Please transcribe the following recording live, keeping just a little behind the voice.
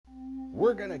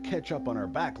we're going to catch up on our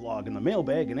backlog in the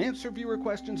mailbag and answer viewer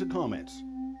questions and comments.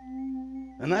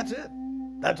 And that's it.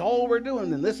 That's all we're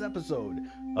doing in this episode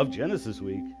of Genesis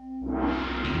Week.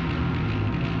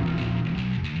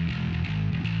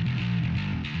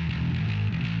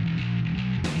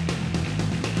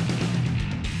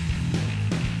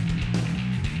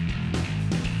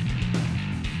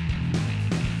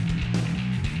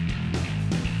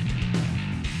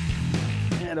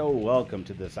 Welcome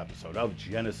to this episode of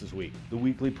Genesis Week, the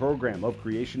weekly program of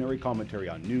creationary commentary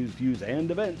on news, views, and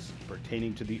events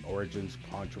pertaining to the Origins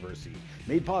controversy,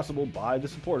 made possible by the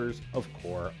supporters of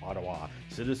CORE Ottawa,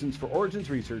 Citizens for Origins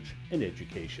Research and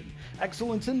Education.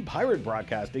 Excellence in pirate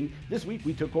broadcasting. This week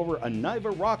we took over a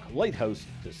Niva Rock lighthouse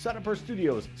to set up our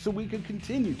studios so we could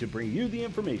continue to bring you the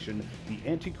information the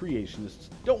anti-creationists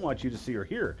don't want you to see or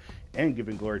hear, and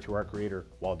giving glory to our Creator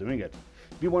while doing it.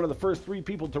 Be one of the first 3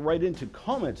 people to write into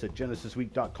comments at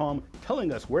genesisweek.com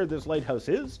telling us where this lighthouse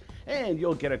is, and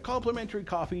you'll get a complimentary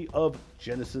copy of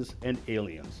Genesis and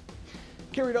Aliens.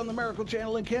 Carried on the Miracle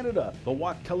Channel in Canada, the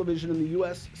WAC Television in the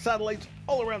US, satellites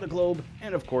all around the globe,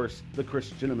 and of course, the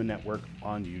Christianima Network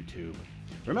on YouTube.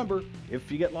 Remember,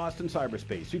 if you get lost in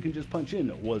cyberspace, you can just punch in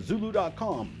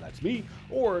Wazooloo.com, that's me,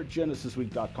 or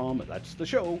genesisweek.com, that's the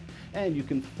show, and you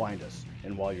can find us.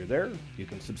 And while you're there, you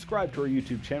can subscribe to our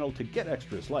YouTube channel to get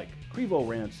extras like Crevo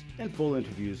rants and full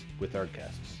interviews with our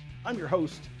guests. I'm your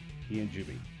host, Ian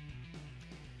Juby.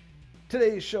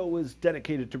 Today's show is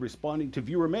dedicated to responding to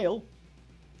viewer mail,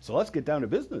 so let's get down to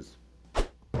business.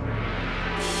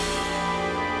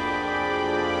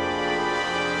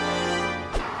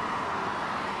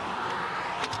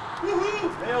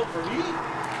 Woohoo! Mail for me?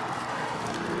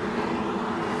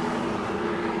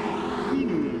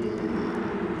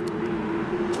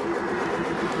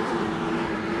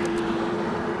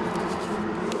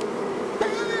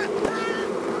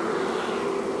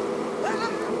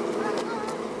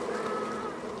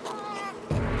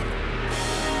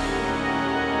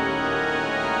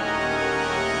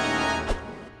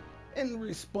 In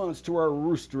response to our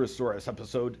Roosterosaurus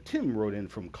episode, Tim wrote in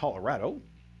from Colorado.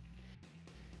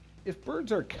 If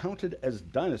birds are counted as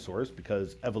dinosaurs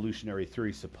because evolutionary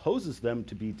theory supposes them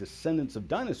to be descendants of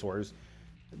dinosaurs,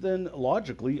 then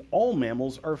logically all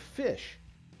mammals are fish,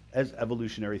 as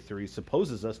evolutionary theory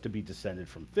supposes us to be descended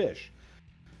from fish.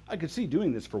 I could see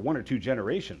doing this for 1 or 2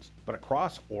 generations, but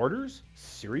across orders?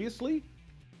 Seriously?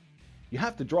 You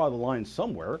have to draw the line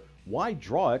somewhere. Why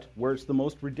draw it where it's the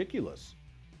most ridiculous?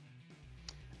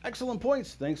 Excellent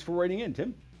points. Thanks for writing in,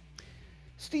 Tim.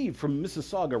 Steve from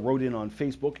Mississauga wrote in on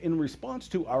Facebook in response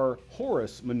to our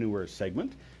Horus Manure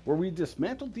segment, where we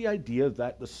dismantled the idea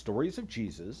that the stories of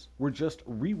Jesus were just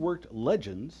reworked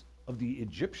legends of the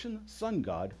Egyptian sun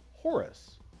god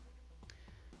Horus.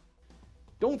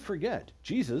 Don't forget,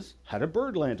 Jesus had a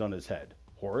bird land on his head.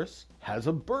 Horus has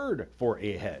a bird for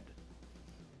a head.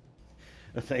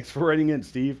 Thanks for writing in,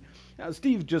 Steve. Now,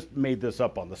 Steve just made this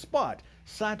up on the spot,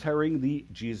 satiring the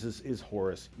Jesus is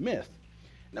Horus myth.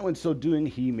 Now, in so doing,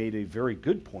 he made a very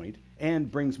good point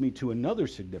and brings me to another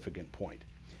significant point.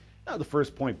 Now, the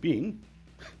first point being,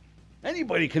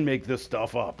 anybody can make this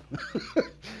stuff up.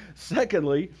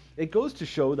 Secondly, it goes to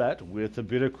show that with a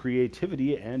bit of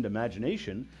creativity and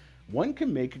imagination, one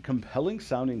can make a compelling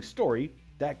sounding story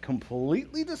that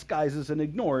completely disguises and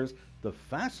ignores the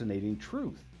fascinating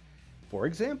truth. For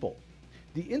example,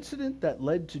 the incident that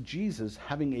led to Jesus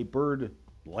having a bird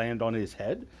land on his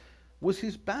head was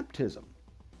his baptism.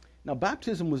 Now,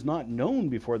 baptism was not known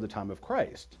before the time of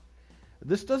Christ.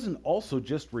 This doesn't also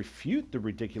just refute the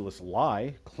ridiculous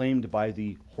lie claimed by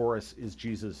the Horus is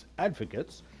Jesus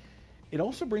advocates. It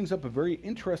also brings up a very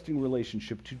interesting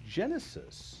relationship to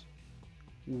Genesis.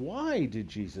 Why did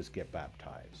Jesus get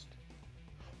baptized?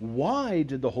 Why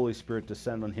did the Holy Spirit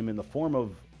descend on him in the form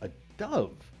of a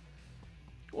dove?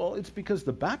 Well, it's because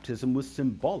the baptism was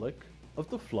symbolic of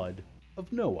the flood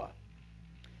of Noah.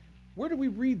 Where do we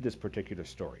read this particular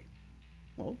story?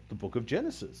 Well, the book of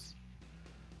Genesis.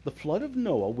 The flood of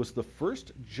Noah was the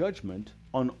first judgment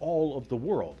on all of the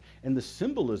world, and the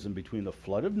symbolism between the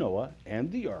flood of Noah and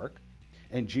the ark,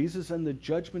 and Jesus and the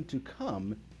judgment to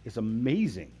come, is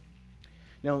amazing.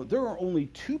 Now, there are only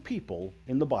 2 people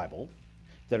in the Bible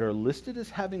that are listed as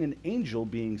having an angel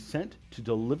being sent to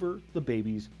deliver the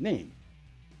baby's name.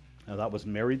 Now, that was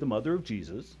Mary, the mother of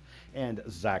Jesus, and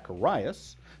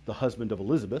Zacharias, the husband of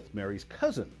Elizabeth, Mary's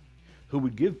cousin, who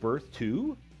would give birth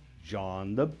to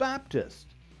John the Baptist.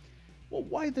 Well,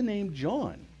 why the name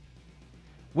John?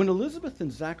 When Elizabeth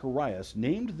and Zacharias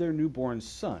named their newborn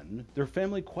son, their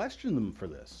family questioned them for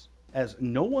this, as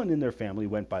no one in their family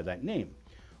went by that name.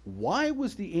 Why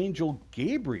was the angel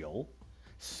Gabriel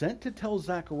sent to tell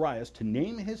Zacharias to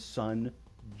name his son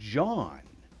John.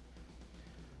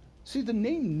 See, the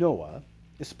name Noah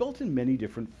is spelt in many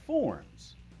different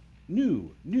forms.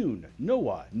 Nu, Nun,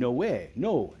 Noah, Noe,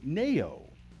 No, Neo.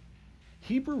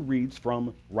 Hebrew reads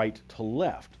from right to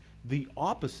left, the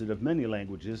opposite of many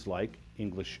languages like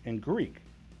English and Greek.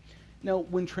 Now,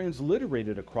 when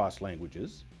transliterated across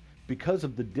languages, because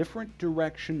of the different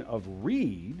direction of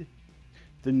read,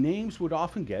 the names would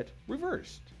often get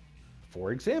reversed.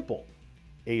 For example,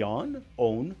 Aeon,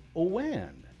 On,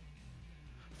 Oan.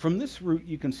 From this root,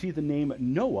 you can see the name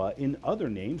Noah in other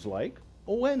names like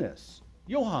Oenus,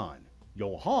 Johann,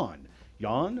 Johann,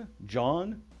 Jan,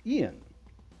 John, Ian.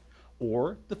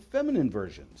 Or the feminine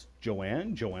versions,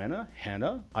 Joanne, Joanna,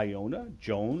 Hannah, Iona,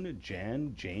 Joan,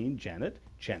 Jan, Jane, Janet,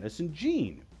 Janice, and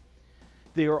Jean.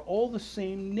 They are all the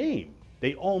same name.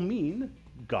 They all mean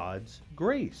God's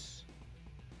grace.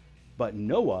 But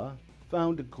Noah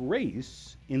found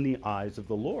grace in the eyes of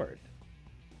the Lord.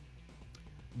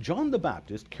 John the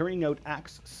Baptist, carrying out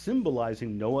acts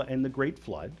symbolizing Noah and the great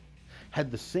flood,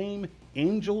 had the same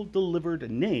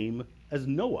angel-delivered name as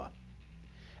Noah.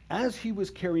 As he was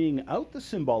carrying out the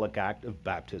symbolic act of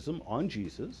baptism on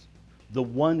Jesus, the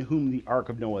one whom the Ark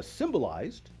of Noah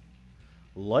symbolized,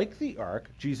 like the ark,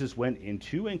 Jesus went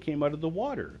into and came out of the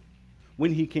water.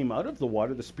 When he came out of the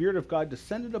water, the Spirit of God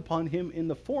descended upon him in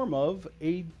the form of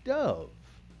a dove.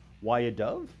 Why a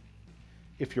dove?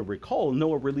 If you'll recall,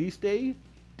 Noah released a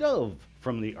dove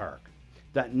from the ark.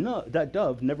 That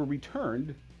dove never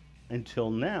returned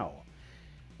until now.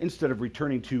 Instead of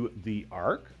returning to the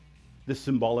ark, the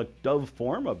symbolic dove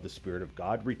form of the Spirit of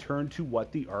God returned to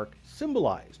what the ark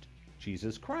symbolized,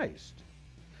 Jesus Christ.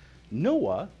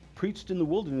 Noah preached in the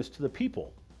wilderness to the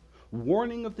people,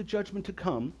 warning of the judgment to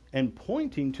come and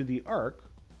pointing to the ark,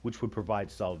 which would provide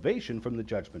salvation from the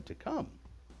judgment to come.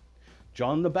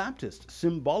 John the Baptist,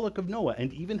 symbolic of Noah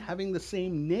and even having the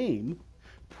same name,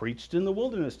 preached in the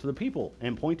wilderness to the people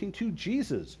and pointing to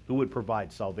Jesus, who would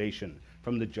provide salvation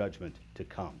from the judgment to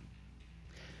come.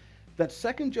 That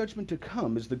second judgment to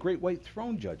come is the great white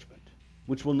throne judgment,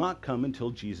 which will not come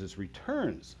until Jesus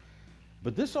returns.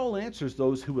 But this all answers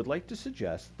those who would like to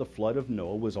suggest the flood of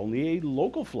Noah was only a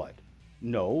local flood.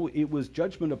 No, it was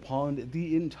judgment upon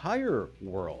the entire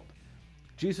world.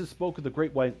 Jesus spoke of the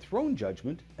great white throne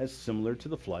judgment as similar to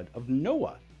the flood of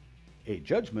Noah, a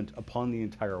judgment upon the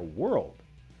entire world.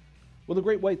 Will the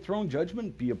great white throne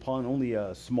judgment be upon only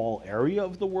a small area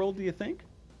of the world, do you think?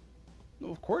 No,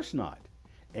 of course not.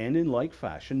 And in like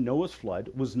fashion, Noah's flood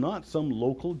was not some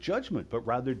local judgment, but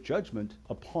rather judgment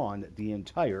upon the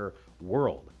entire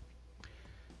world.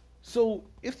 So,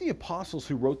 if the apostles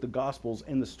who wrote the Gospels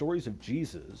and the stories of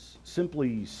Jesus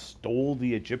simply stole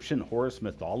the Egyptian Horus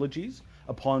mythologies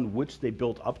upon which they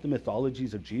built up the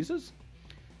mythologies of Jesus,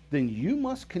 then you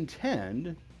must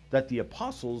contend that the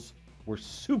apostles were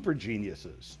super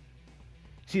geniuses.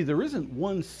 See, there isn't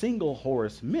one single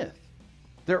Horus myth.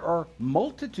 There are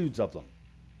multitudes of them,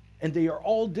 and they are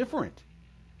all different.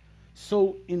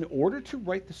 So, in order to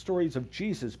write the stories of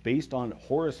Jesus based on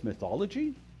Horus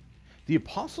mythology, the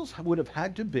apostles would have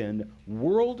had to have been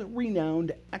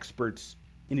world-renowned experts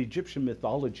in Egyptian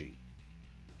mythology.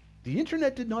 The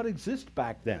internet did not exist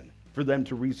back then for them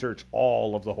to research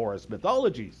all of the Horus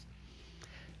mythologies.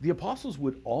 The apostles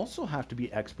would also have to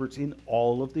be experts in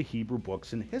all of the Hebrew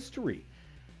books and history.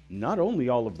 Not only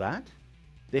all of that,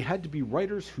 they had to be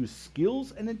writers whose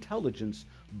skills and intelligence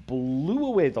blew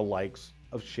away the likes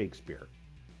of Shakespeare,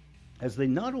 as they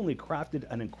not only crafted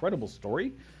an incredible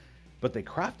story, but they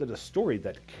crafted a story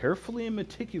that carefully and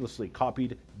meticulously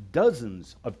copied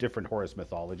dozens of different Horus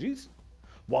mythologies,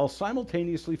 while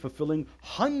simultaneously fulfilling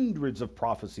hundreds of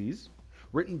prophecies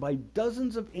written by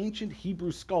dozens of ancient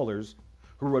Hebrew scholars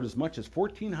who wrote as much as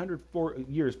 1,400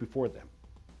 years before them.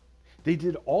 They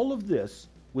did all of this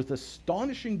with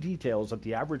astonishing details that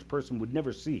the average person would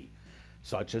never see,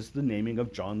 such as the naming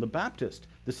of John the Baptist,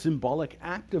 the symbolic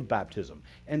act of baptism,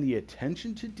 and the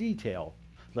attention to detail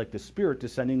like the Spirit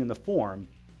descending in the form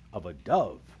of a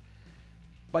dove.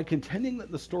 By contending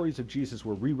that the stories of Jesus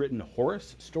were rewritten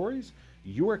Horus stories,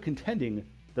 you are contending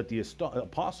that the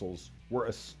apostles were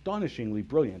astonishingly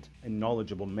brilliant and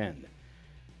knowledgeable men.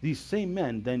 These same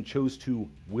men then chose to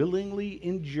willingly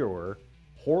endure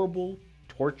horrible,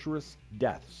 torturous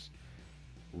deaths,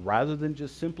 rather than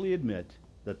just simply admit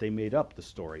that they made up the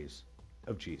stories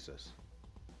of Jesus.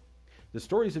 The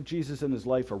stories of Jesus and his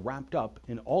life are wrapped up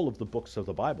in all of the books of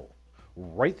the Bible,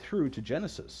 right through to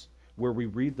Genesis, where we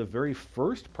read the very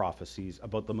first prophecies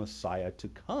about the Messiah to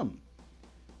come.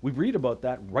 We read about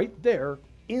that right there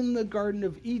in the Garden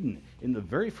of Eden, in the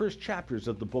very first chapters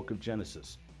of the book of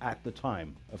Genesis, at the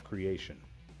time of creation.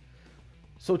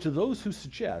 So to those who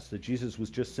suggest that Jesus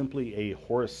was just simply a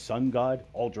Horus sun god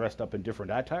all dressed up in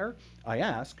different attire, I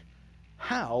ask,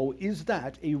 how is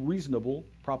that a reasonable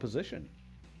proposition?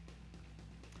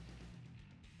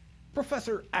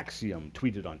 Professor Axiom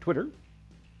tweeted on Twitter,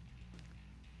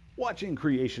 watching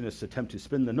creationists attempt to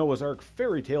spin the Noah's Ark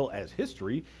fairy tale as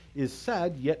history is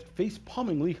sad yet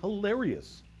face-palmingly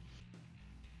hilarious.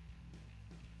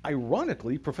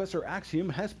 Ironically, Professor Axiom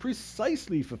has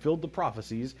precisely fulfilled the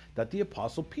prophecies that the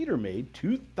Apostle Peter made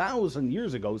 2,000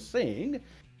 years ago, saying,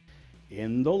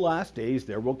 in the last days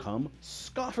there will come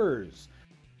scoffers.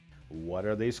 What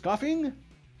are they scoffing?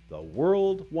 The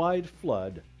worldwide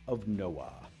flood of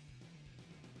Noah.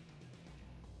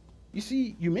 You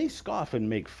see, you may scoff and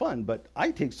make fun, but I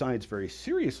take science very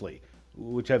seriously,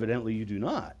 which evidently you do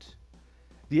not.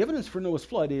 The evidence for Noah's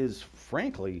flood is,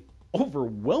 frankly,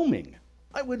 overwhelming.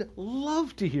 I would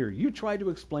love to hear you try to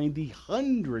explain the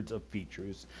hundreds of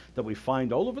features that we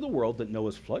find all over the world that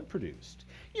Noah's flood produced.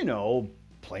 You know,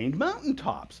 planed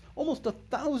mountaintops, almost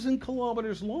 1,000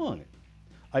 kilometers long.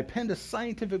 I penned a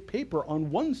scientific paper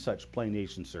on one such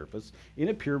planation surface in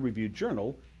a peer-reviewed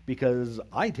journal because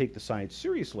I take the science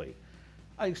seriously.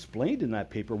 I explained in that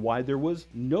paper why there was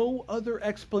no other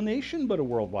explanation but a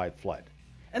worldwide flood.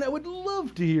 And I would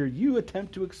love to hear you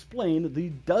attempt to explain the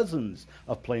dozens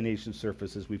of planation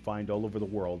surfaces we find all over the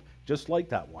world, just like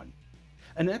that one.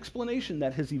 An explanation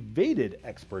that has evaded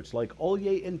experts like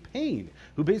Ollier and Payne,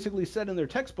 who basically said in their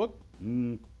textbook,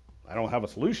 I don't have a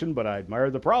solution, but I admire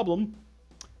the problem.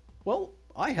 Well,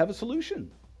 I have a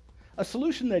solution. A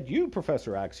solution that you,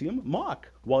 Professor Axiom, mock,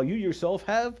 while you yourself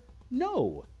have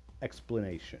no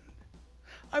explanation.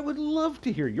 I would love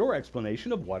to hear your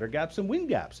explanation of water gaps and wind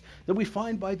gaps that we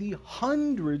find by the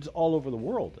hundreds all over the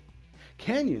world.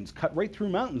 Canyons cut right through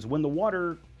mountains when the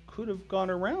water could have gone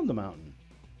around the mountain.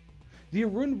 The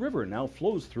Arun River now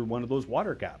flows through one of those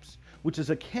water gaps, which is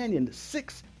a canyon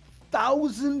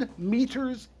 6,000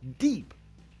 meters deep,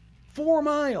 4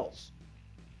 miles.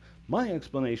 My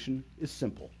explanation is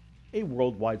simple: a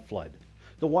worldwide flood.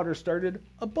 The water started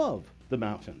above the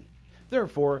mountain.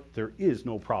 Therefore, there is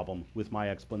no problem with my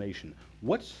explanation.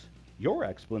 What's your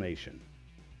explanation?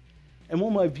 And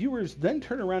will my viewers then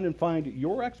turn around and find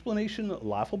your explanation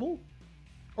laughable?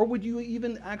 Or would you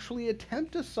even actually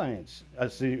attempt a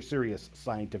serious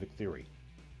scientific theory?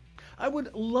 I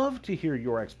would love to hear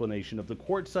your explanation of the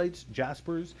quartzites,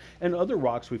 jaspers, and other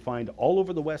rocks we find all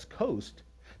over the West Coast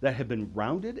that have been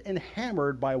rounded and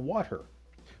hammered by water,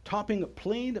 topping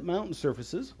planed mountain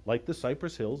surfaces like the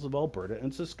Cypress Hills of Alberta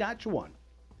and Saskatchewan.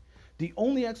 The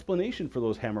only explanation for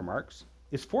those hammer marks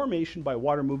is formation by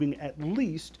water moving at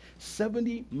least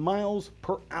 70 miles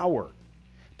per hour,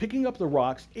 picking up the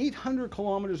rocks 800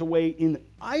 kilometers away in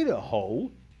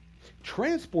Idaho,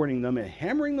 transporting them and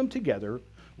hammering them together,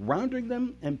 rounding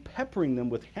them and peppering them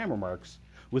with hammer marks,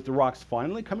 with the rocks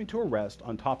finally coming to a rest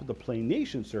on top of the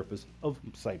planation surface of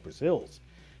Cypress Hills.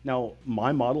 Now,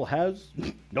 my model has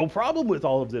no problem with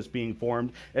all of this being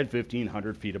formed at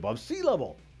 1,500 feet above sea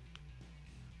level.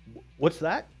 What's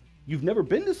that? You've never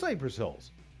been to Cypress Hills?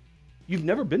 You've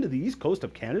never been to the east coast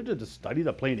of Canada to study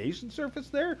the planation surface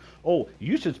there? Oh,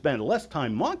 you should spend less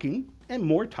time mocking and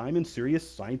more time in serious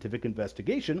scientific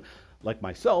investigation, like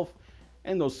myself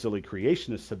and those silly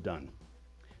creationists have done.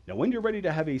 Now, when you're ready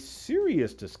to have a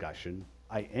serious discussion,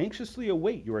 I anxiously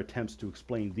await your attempts to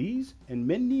explain these and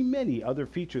many, many other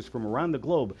features from around the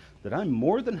globe that I'm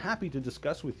more than happy to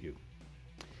discuss with you.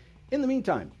 In the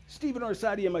meantime, Stephen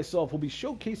Orsatti and myself will be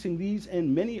showcasing these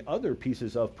and many other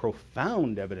pieces of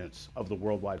profound evidence of the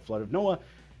worldwide flood of Noah,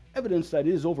 evidence that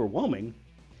is overwhelming,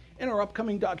 in our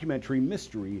upcoming documentary,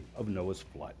 Mystery of Noah's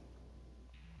Flood.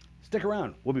 Stick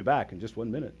around, we'll be back in just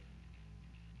 1 minute.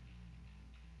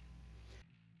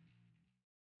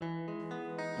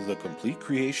 The Complete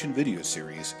Creation video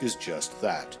series is just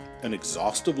that, an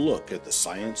exhaustive look at the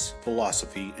science,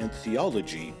 philosophy, and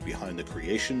theology behind the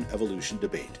creation-evolution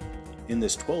debate. In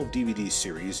this 12 DVD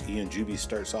series, Ian Juby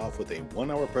starts off with a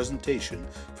 1-hour presentation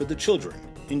for the children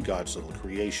in God's little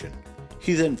creation.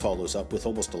 He then follows up with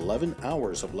almost 11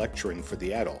 hours of lecturing for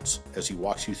the adults as he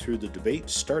walks you through the debate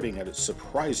starting at its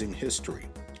surprising history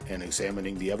and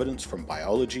examining the evidence from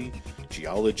biology,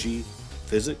 geology,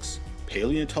 physics,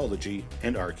 paleontology,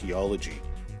 and archaeology.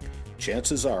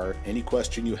 Chances are any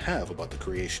question you have about the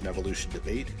creation-evolution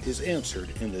debate is answered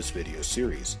in this video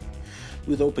series.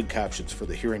 With open captions for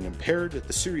the hearing impaired,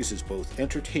 the series is both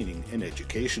entertaining and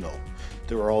educational.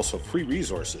 There are also free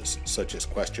resources such as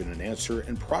question and answer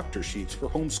and proctor sheets for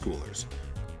homeschoolers.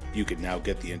 You can now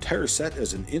get the entire set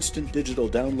as an instant digital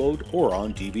download or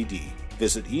on DVD.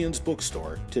 Visit Ian's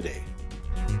bookstore today.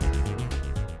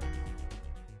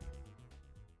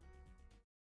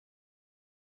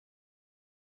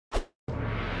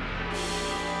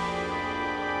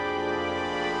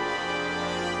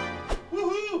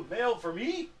 mail for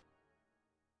me?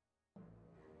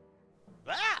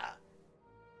 Ah!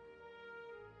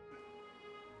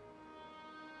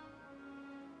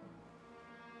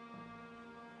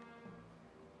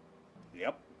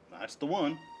 Yep, that's the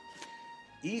one.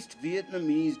 East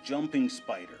Vietnamese jumping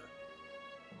spider.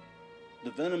 The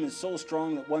venom is so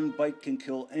strong that one bite can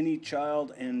kill any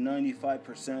child and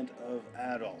 95% of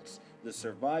adults. The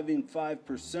surviving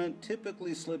 5%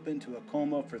 typically slip into a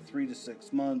coma for 3 to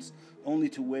 6 months, only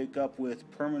to wake up with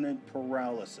permanent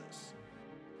paralysis.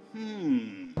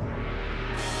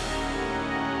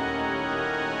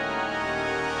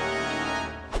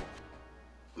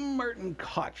 Martin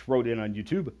Koch wrote in on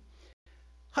YouTube.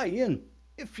 Hi Ian,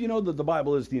 if you know that the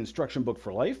Bible is the instruction book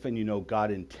for life and you know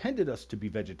God intended us to be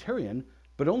vegetarian,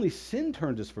 but only sin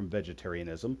turned us from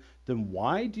vegetarianism, then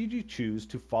why did you choose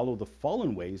to follow the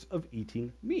fallen ways of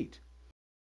eating meat?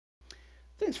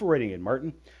 Thanks for writing in,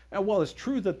 Martin. Now, while it's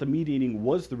true that the meat eating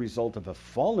was the result of a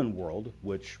fallen world,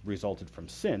 which resulted from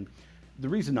sin, the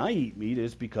reason I eat meat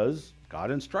is because God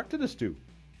instructed us to.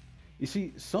 You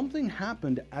see, something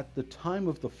happened at the time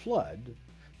of the flood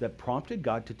that prompted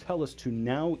God to tell us to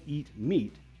now eat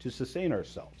meat to sustain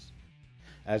ourselves.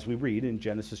 As we read in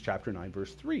Genesis chapter 9,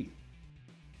 verse 3.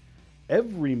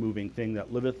 Every moving thing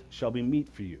that liveth shall be meat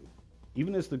for you.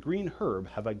 Even as the green herb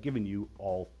have I given you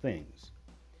all things.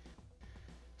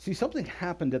 See, something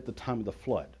happened at the time of the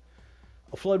flood.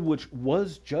 A flood which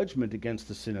was judgment against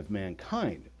the sin of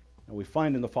mankind. And we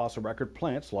find in the fossil record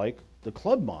plants like the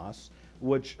club moss,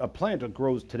 which a plant that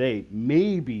grows today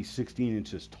may be 16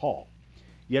 inches tall.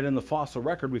 Yet in the fossil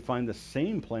record we find the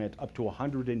same plant up to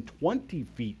 120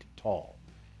 feet tall.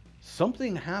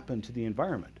 Something happened to the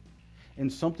environment.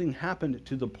 And something happened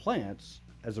to the plants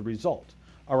as a result,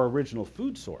 our original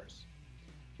food source.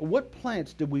 What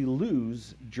plants did we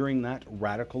lose during that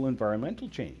radical environmental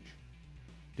change?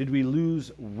 Did we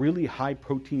lose really high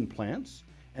protein plants,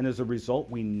 and as a result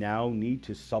we now need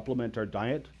to supplement our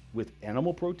diet with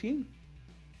animal protein?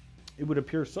 It would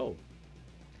appear so.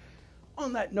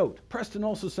 On that note, Preston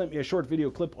also sent me a short video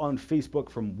clip on Facebook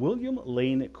from William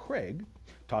Lane Craig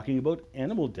talking about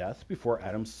animal death before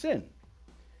Adam's sin.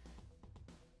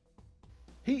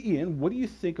 Hey Ian, what do you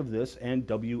think of this and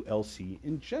WLC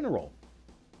in general?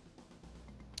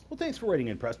 Well, thanks for writing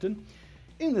in, Preston.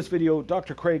 In this video,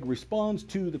 Dr. Craig responds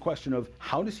to the question of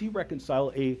how does he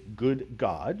reconcile a good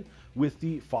God with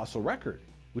the fossil record,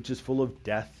 which is full of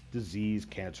death, disease,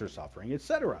 cancer, suffering,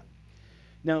 etc.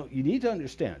 Now, you need to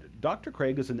understand, Dr.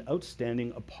 Craig is an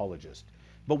outstanding apologist,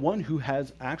 but one who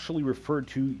has actually referred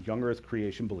to young earth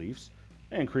creation beliefs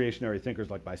and creationary thinkers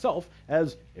like myself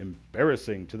as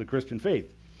embarrassing to the Christian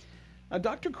faith. Now,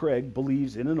 Dr. Craig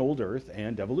believes in an old earth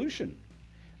and evolution.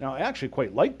 Now, I actually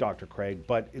quite like Dr. Craig,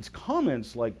 but it's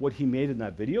comments like what he made in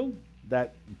that video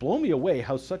that blow me away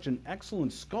how such an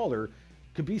excellent scholar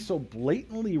could be so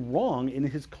blatantly wrong in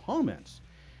his comments.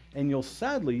 And you'll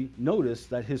sadly notice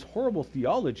that his horrible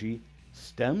theology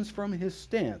stems from his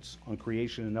stance on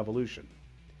creation and evolution.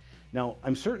 Now,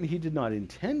 I'm certain he did not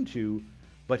intend to,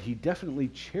 but he definitely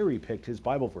cherry-picked his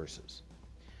Bible verses.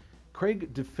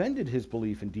 Craig defended his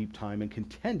belief in deep time and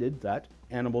contended that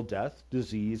animal death,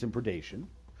 disease, and predation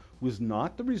was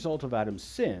not the result of Adam's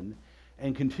sin,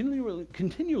 and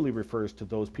continually refers to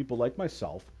those people like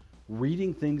myself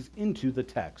reading things into the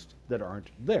text that aren't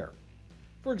there.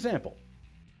 For example,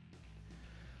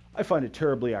 I find it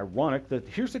terribly ironic that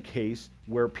here's a case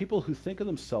where people who think of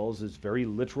themselves as very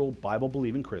literal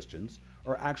Bible-believing Christians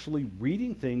are actually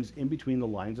reading things in between the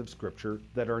lines of Scripture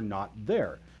that are not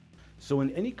there. So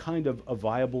in any kind of a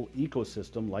viable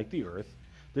ecosystem like the Earth,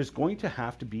 there's going to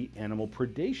have to be animal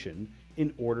predation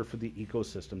in order for the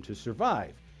ecosystem to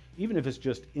survive, even if it's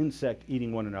just insect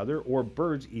eating one another or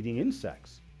birds eating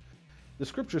insects. The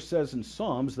Scripture says in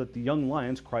Psalms that the young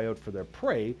lions cry out for their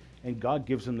prey, and God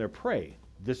gives them their prey.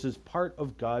 This is part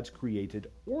of God's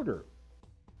created order.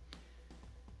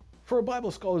 For a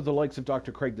Bible scholar the likes of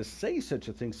Dr. Craig to say such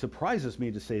a thing surprises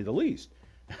me, to say the least,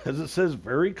 as it says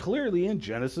very clearly in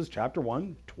Genesis chapter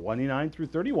 1, 29 through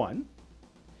 31.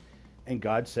 And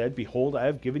God said, Behold, I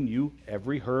have given you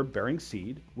every herb bearing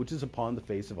seed, which is upon the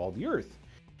face of all the earth,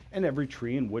 and every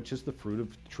tree in which is the fruit of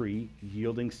the tree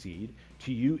yielding seed,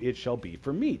 to you it shall be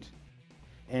for meat.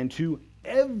 And to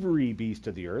every beast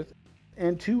of the earth,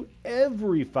 and to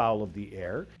every fowl of the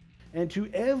air, and to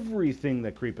everything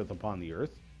that creepeth upon the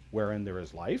earth, wherein there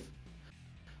is life,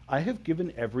 I have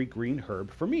given every green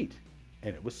herb for meat.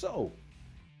 And it was so.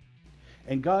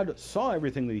 And God saw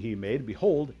everything that he made,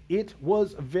 behold, it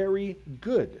was very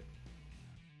good.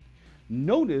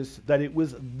 Notice that it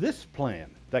was this plan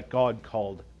that God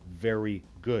called very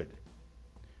good.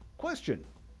 Question: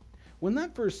 When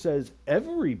that verse says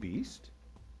every beast,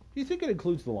 do you think it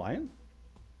includes the lion?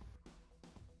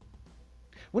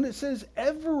 When it says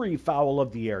every fowl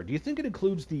of the air, do you think it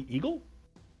includes the eagle?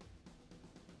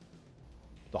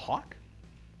 The hawk?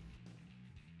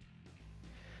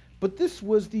 But this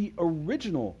was the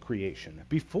original creation,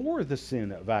 before the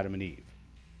sin of Adam and Eve.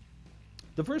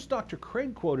 The verse Dr.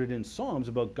 Craig quoted in Psalms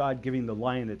about God giving the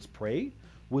lion its prey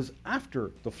was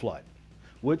after the flood,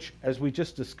 which, as we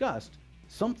just discussed,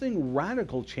 something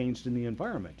radical changed in the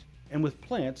environment and with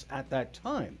plants at that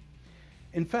time.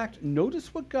 In fact,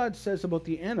 notice what God says about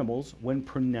the animals when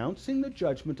pronouncing the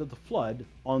judgment of the flood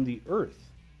on the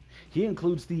earth. He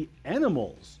includes the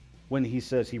animals when he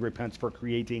says he repents for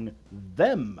creating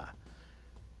them.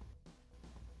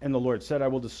 And the Lord said, I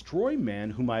will destroy man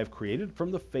whom I have created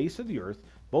from the face of the earth,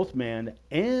 both man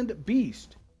and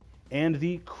beast, and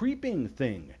the creeping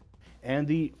thing, and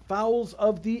the fowls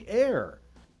of the air.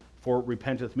 For it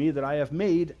repenteth me that I have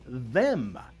made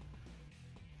them.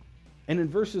 And in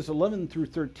verses 11 through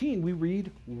 13, we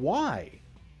read why.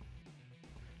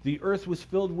 The earth was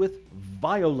filled with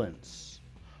violence.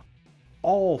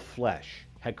 All flesh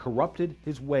had corrupted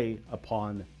his way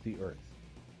upon the earth.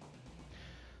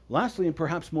 Lastly, and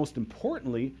perhaps most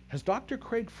importantly, has Dr.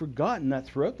 Craig forgotten that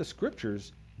throughout the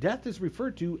scriptures, death is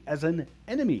referred to as an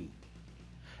enemy?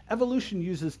 Evolution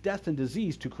uses death and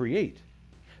disease to create.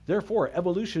 Therefore,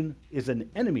 evolution is an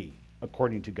enemy,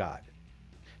 according to God.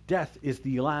 Death is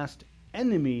the last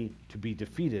enemy to be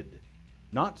defeated,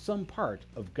 not some part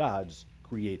of God's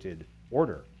created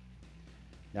order.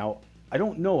 Now, I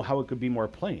don't know how it could be more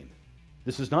plain.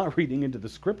 This is not reading into the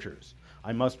scriptures.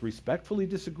 I must respectfully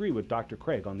disagree with Dr.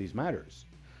 Craig on these matters.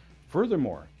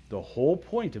 Furthermore, the whole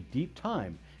point of deep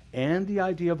time and the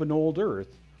idea of an old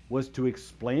earth was to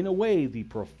explain away the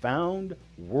profound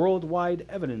worldwide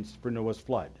evidence for Noah's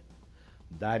flood.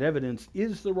 That evidence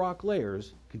is the rock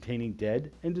layers containing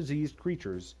dead and diseased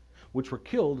creatures which were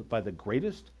killed by the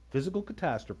greatest physical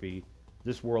catastrophe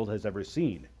this world has ever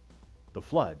seen, the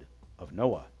flood of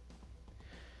Noah.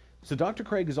 So Dr.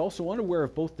 Craig is also unaware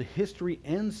of both the history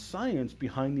and science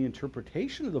behind the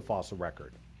interpretation of the fossil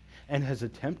record, and has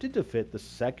attempted to fit the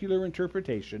secular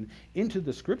interpretation into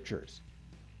the scriptures.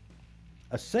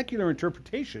 A secular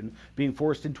interpretation being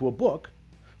forced into a book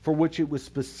for which it was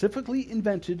specifically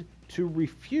invented to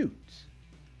refute.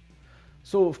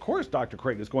 So of course Dr.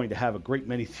 Craig is going to have a great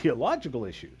many theological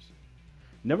issues.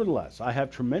 Nevertheless, I have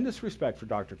tremendous respect for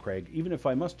Dr. Craig, even if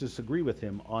I must disagree with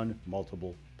him on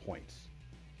multiple points.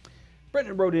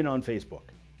 Brendan wrote in on Facebook.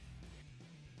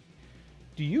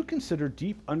 Do you consider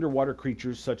deep underwater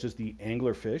creatures such as the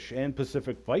anglerfish and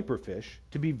Pacific viperfish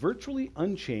to be virtually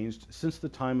unchanged since the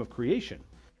time of creation,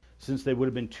 since they would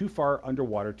have been too far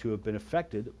underwater to have been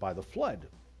affected by the flood?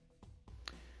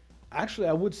 Actually,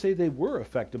 I would say they were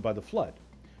affected by the flood.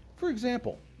 For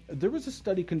example, there was a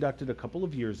study conducted a couple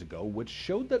of years ago which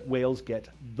showed that whales get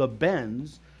the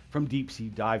bends from deep sea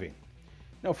diving.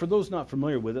 Now, for those not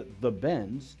familiar with it, the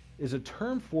bends is a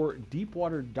term for deep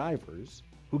water divers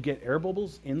who get air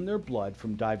bubbles in their blood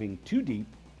from diving too deep,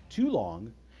 too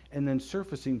long, and then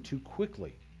surfacing too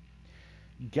quickly.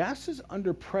 Gases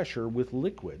under pressure with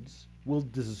liquids will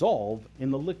dissolve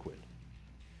in the liquid.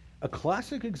 A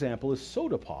classic example is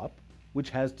soda pop,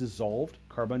 which has dissolved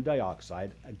carbon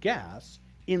dioxide, a gas,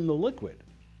 in the liquid.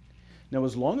 Now,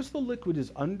 as long as the liquid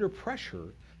is under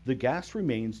pressure, the gas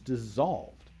remains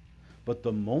dissolved. But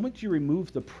the moment you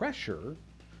remove the pressure,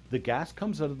 the gas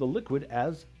comes out of the liquid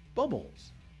as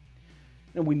bubbles.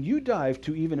 Now, when you dive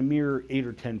to even a mere 8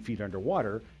 or 10 feet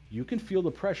underwater, you can feel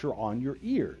the pressure on your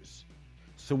ears.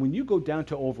 So when you go down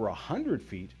to over 100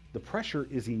 feet, the pressure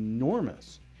is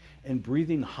enormous, and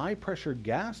breathing high pressure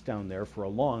gas down there for a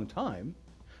long time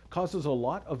causes a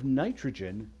lot of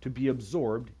nitrogen to be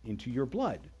absorbed into your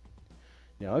blood.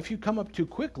 Now, if you come up too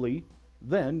quickly,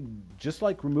 then, just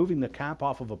like removing the cap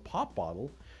off of a pop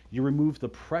bottle, you remove the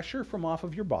pressure from off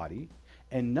of your body,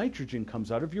 and nitrogen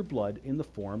comes out of your blood in the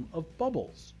form of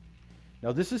bubbles.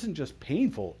 Now, this isn't just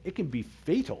painful, it can be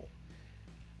fatal.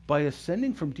 By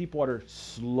ascending from deep water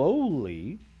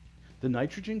slowly, the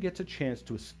nitrogen gets a chance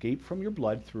to escape from your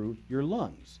blood through your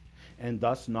lungs, and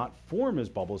thus not form as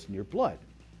bubbles in your blood.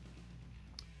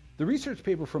 The research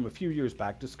paper from a few years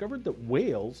back discovered that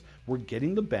whales were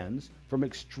getting the bends from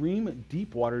extreme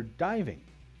deep water diving.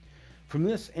 From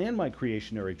this and my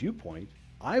creationary viewpoint,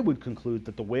 I would conclude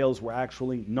that the whales were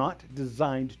actually not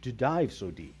designed to dive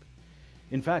so deep.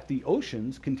 In fact, the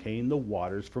oceans contain the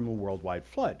waters from a worldwide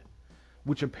flood,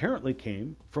 which apparently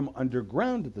came from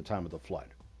underground at the time of the flood.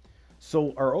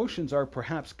 So our oceans are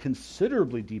perhaps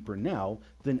considerably deeper now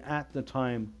than at the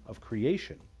time of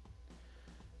creation.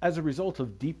 As a result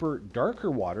of deeper, darker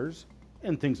waters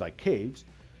and things like caves,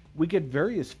 we get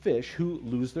various fish who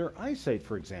lose their eyesight,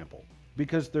 for example,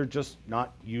 because they're just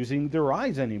not using their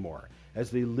eyes anymore, as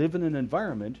they live in an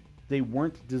environment they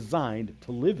weren't designed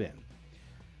to live in.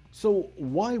 So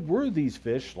why were these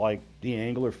fish, like the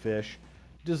anglerfish,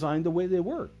 designed the way they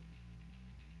were?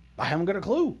 I haven't got a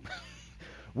clue.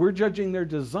 We're judging their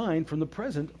design from the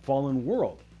present fallen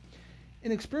world.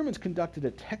 In experiments conducted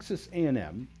at Texas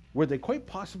A&M, where they quite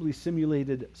possibly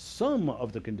simulated some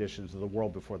of the conditions of the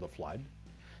world before the flood,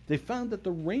 they found that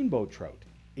the rainbow trout,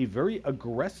 a very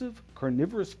aggressive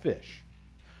carnivorous fish,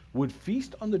 would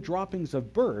feast on the droppings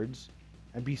of birds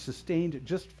and be sustained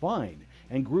just fine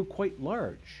and grew quite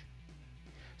large.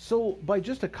 So by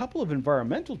just a couple of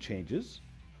environmental changes,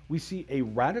 we see a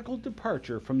radical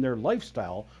departure from their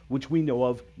lifestyle, which we know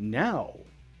of now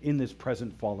in this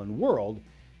present fallen world,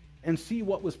 and see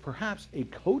what was perhaps a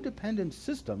codependent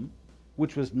system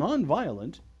which was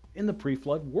non-violent in the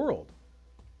pre-flood world.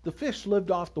 The fish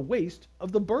lived off the waste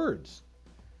of the birds.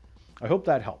 I hope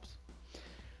that helps.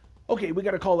 Okay, we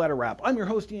got to call that a wrap. I'm your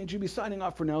host, Ian Juby, signing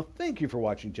off for now. Thank you for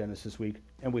watching Genesis Week,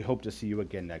 and we hope to see you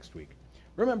again next week.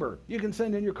 Remember, you can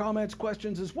send in your comments,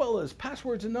 questions, as well as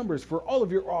passwords and numbers for all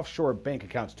of your offshore bank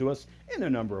accounts to us in a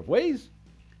number of ways.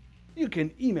 You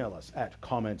can email us at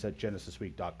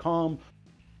comments@genesisweek.com,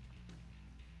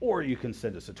 or you can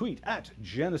send us a tweet at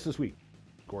GenesisWeek,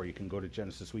 or you can go to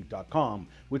genesisweek.com,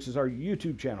 which is our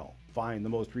YouTube channel. Find the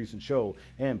most recent show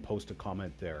and post a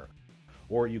comment there.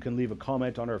 Or you can leave a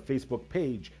comment on our Facebook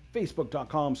page,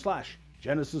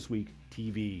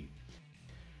 facebook.com/GenesisWeekTV.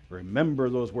 Remember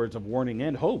those words of warning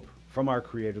and hope from our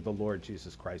Creator, the Lord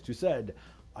Jesus Christ, who said,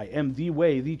 "I am the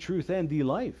way, the truth, and the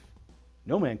life.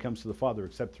 No man comes to the Father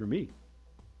except through me."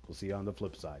 We'll see you on the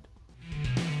flip side.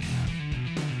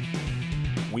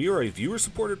 We are a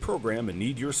viewer-supported program and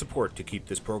need your support to keep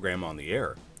this program on the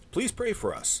air. Please pray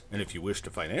for us, and if you wish to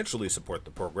financially support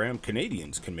the program,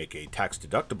 Canadians can make a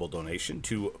tax-deductible donation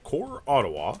to Core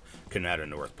Ottawa, Canada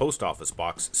North Post Office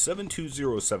Box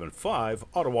 72075,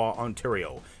 Ottawa,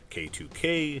 Ontario,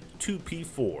 K2K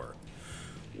 2P4.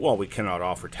 While we cannot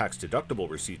offer tax-deductible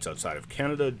receipts outside of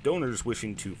Canada, donors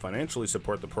wishing to financially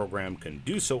support the program can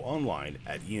do so online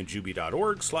at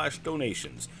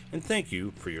ianjuby.org/donations, and thank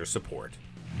you for your support.